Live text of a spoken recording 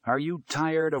Are you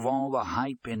tired of all the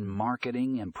hype in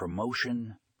marketing and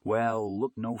promotion? Well,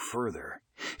 look no further.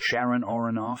 Sharon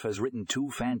Aharonoff has written 2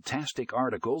 fantastic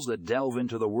articles that delve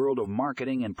into the world of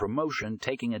marketing and promotion,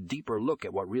 taking a deeper look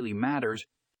at what really matters.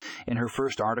 In her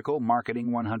first article,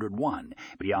 Marketing 101,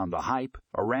 Beyond the Hype,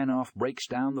 Aharonoff breaks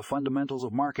down the fundamentals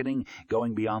of marketing,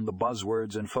 going beyond the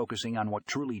buzzwords and focusing on what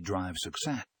truly drives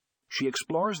success. She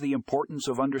explores the importance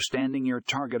of understanding your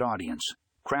target audience,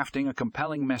 crafting a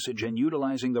compelling message, and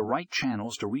utilizing the right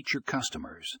channels to reach your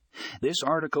customers. This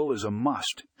article is a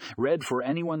must, read for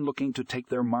anyone looking to take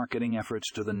their marketing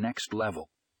efforts to the next level.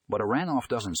 But Aharonoff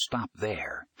doesn't stop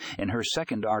there. In her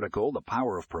second article, The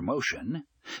Power of Promotion,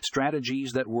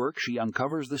 Strategies That Work, she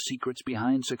uncovers the secrets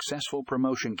behind successful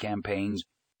promotion campaigns.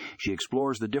 She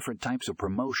explores the different types of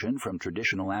promotion, from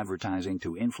traditional advertising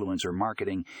to influencer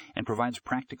marketing, and provides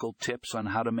practical tips on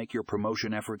how to make your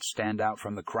promotion efforts stand out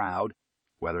from the crowd.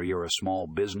 Whether you're a small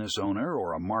business owner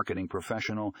or a marketing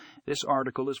professional, this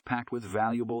article is packed with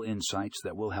valuable insights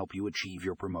that will help you achieve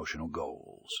your promotional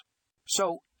goals.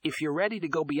 So, if you're ready to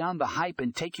go beyond the hype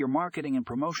and take your marketing and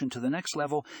promotion to the next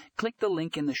level, click the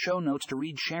link in the show notes to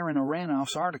read Sharon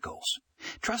Aharonoff's articles.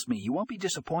 Trust me, you won't be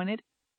disappointed.